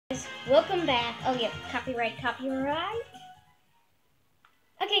welcome back. Oh yeah, copyright. Okay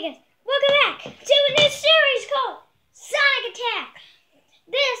guys, welcome back to a new series called Sonic Attack.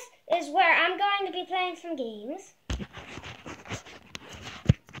 This is where I'm going to be playing some games.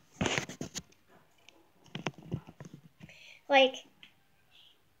 Like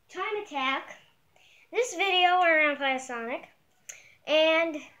Time Attack. This video we're going to play Sonic.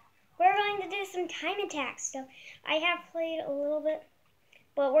 And we're going to do some Time Attack stuff. I have played a little bit.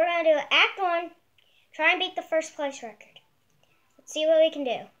 But we're going to do Act 1. Try and beat the first place record. Let's see what we can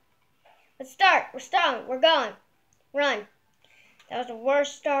do. Let's start. We're starting. We're going. Run. That was the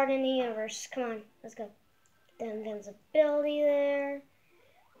worst start in the universe. Come on. Let's go. The invincibility there.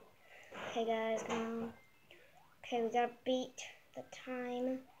 Okay, guys. Come on. Okay, we got to beat the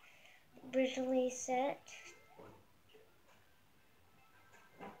time originally set.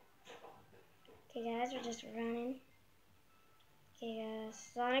 Okay, guys. We're just running. Okay, guys.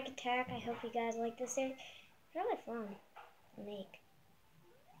 Sonic Attack. I hope you guys like this series. It's really fun to make.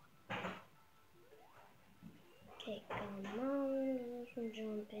 Okay, come on, we can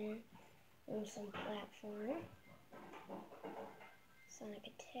jump in on some platform. Sonic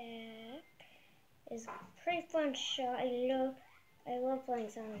Attack is a pretty fun show. I love playing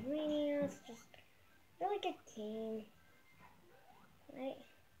Sonic Mania. It's just a really good game. Right?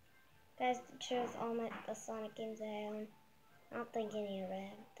 Guys, to choose all the Sonic games I own. I don't think any are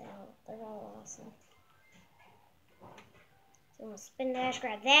bad. They're all awesome. So we'll spin dash,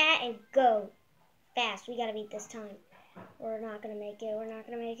 grab that, and go. Fast. We gotta beat this time. We're not gonna make it. We're not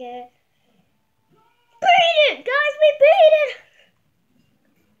gonna make it. Beat it! Guys, we beat it!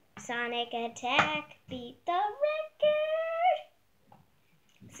 Sonic Attack beat the record!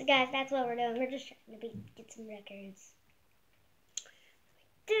 So guys, that's what we're doing. We're just trying to get some records.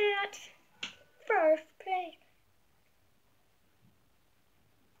 We did it! First place.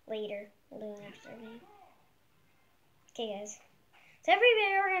 Later. We'll do it after me. Okay, guys. So every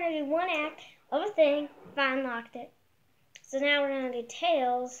video we're gonna do one act of a thing if I unlocked it. So now we're going to do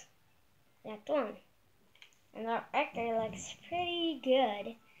Tails, Act 1. And our record looks pretty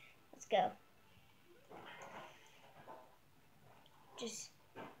good. Let's go.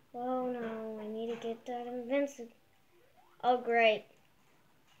 Oh no, I need to get that invincibility. Oh great.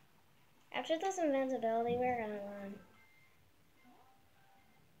 After this invincibility, we're going to run.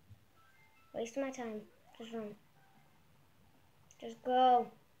 Wasting my time. Just run. Just go.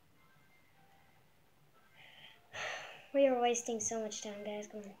 We are wasting so much time, guys.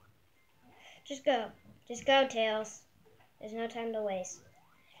 Come on. Just go. Just go, Tails. There's no time to waste.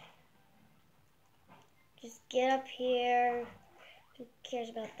 Just get up here. Who cares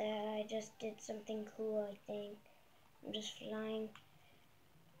about that? I just did something cool, I think. I'm just flying.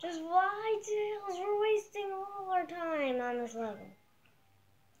 Just fly, Tails. We're wasting all our time on this level.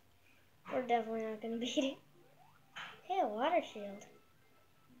 We're definitely not going to beat it. Hey, a water shield.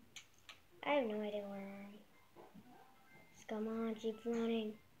 I have no idea where I am. Come on, keep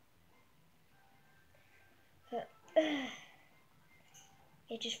running. Okay,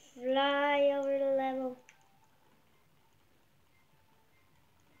 just fly over the level.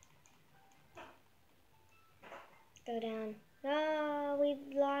 Go down. No, we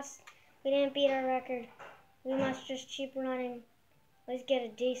lost. We didn't beat our record. We must just keep running. Let's get a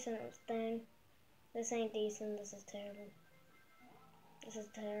decent thing. This ain't decent. This is terrible. This is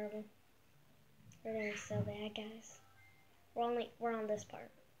terrible. We're doing so bad, guys. We're on this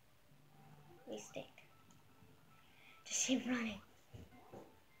part. We stink. Just keep running.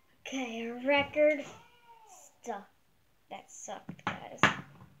 Okay, our record stuff. That sucked, guys.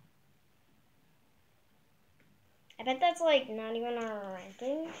 I bet that's like not even our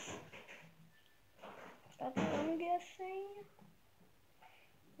rankings. That's what I'm guessing.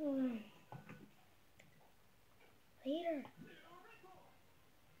 Later.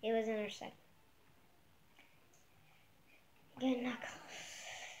 It was in our second. Good Knuckles.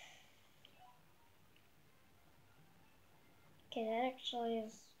 Okay, that actually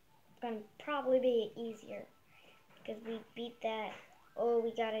is going to probably be easier because we beat that. Oh,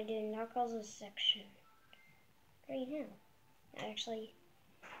 we got to do Knuckles' section. Right now. I actually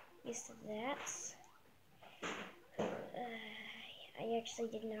used to that. I actually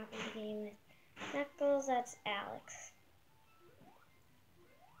did not beat the game with Knuckles. That's Alex.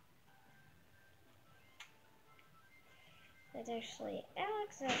 That's actually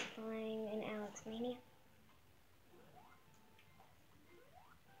Alex that's playing in Alex Mania.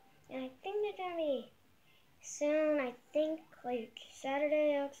 And I think they're gonna be soon. I think like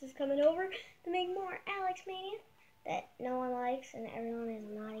Saturday, Alex is coming over to make more Alex Mania that no one likes and everyone is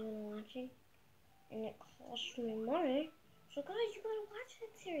not even watching. And it costs me money. So guys, you gotta watch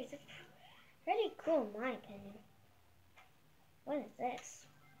that series. It's Pretty cool in my opinion. What is this?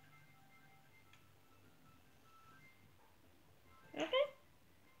 Okay.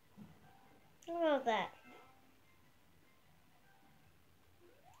 What about that?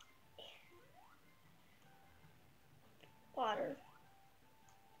 Water.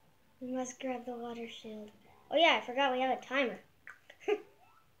 We must grab the water shield. Oh yeah, I forgot we have a timer.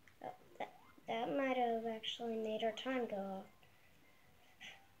 That might have actually made our time go off.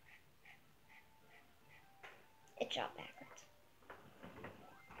 It dropped backwards.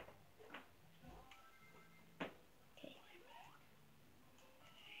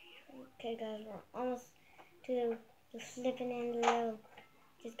 Okay guys, we're almost to the flipping end of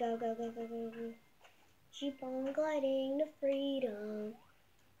just go, go, go, go, go, go. Keep on gliding to freedom.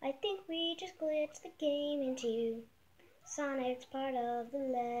 I think we just glitched the game into Sonic's part of the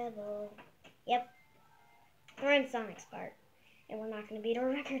level. Yep, we're in Sonic's part, and we're not going to beat our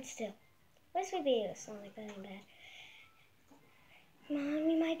record still. What if we beat a Sonic? That ain't bad. Come on,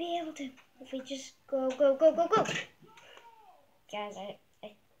 we might be able to if we just go, go, go, go, go. Guys,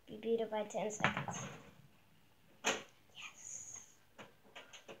 we beat it by 10 seconds. Yes.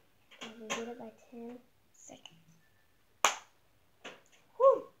 We beat it by 10 seconds.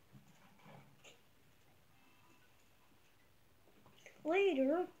 Whew.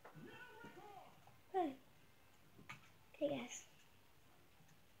 Later. Hey. Okay, guys.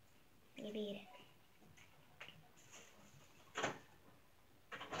 We beat it.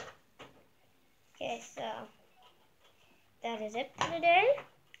 Okay, so that is it for today.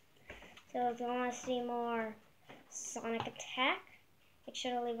 So if you want to see more Sonic Attack, make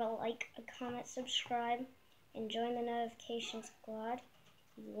sure to leave a like, a comment, subscribe, and join the notification squad.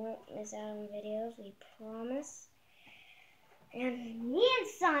 You won't miss out on videos, we promise. And me and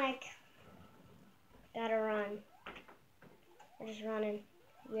Sonic gotta run. We're just running.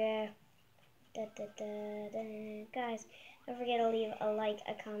 Yeah. Da, da, da, da. Guys, don't forget to leave a like,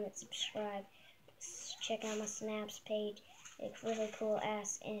 a comment, subscribe. Check out my Snaps page. It's really cool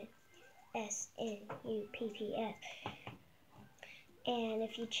SNUPPS. And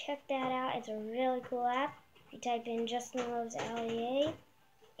if you check that out, it's a really cool app. If you type in Justin Loves Allie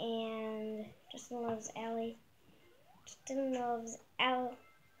and Justin Loves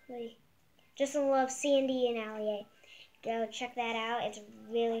Sandy and Allie. Go check that out. It's a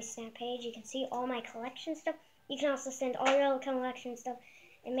really snap page. You can see all my collection stuff. You can also send all your other collection stuff.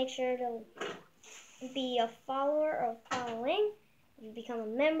 And make sure to be a follower or following. If you become a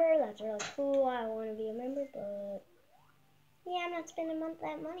member, that's really cool. I want to be a member, but yeah, I'm not spending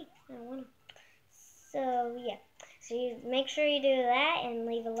that money. I don't want to. So yeah. So you make sure you do that and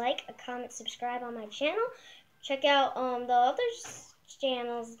leave a like, a comment, subscribe on my channel. Check out the other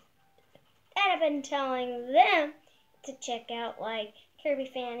channels that I've been telling them to check out, like Kirby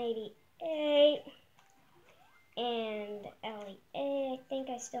Fan 88 and Allie A. I think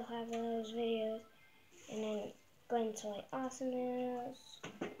I still have those videos. And then Glenn Toy Awesomeness,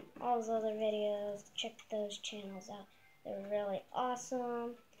 all those other videos. Check those channels out. They're really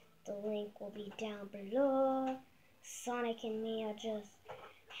awesome. The link will be down below. Sonic and me are just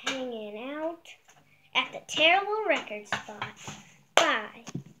hanging out at the Terrible Record spot. Bye.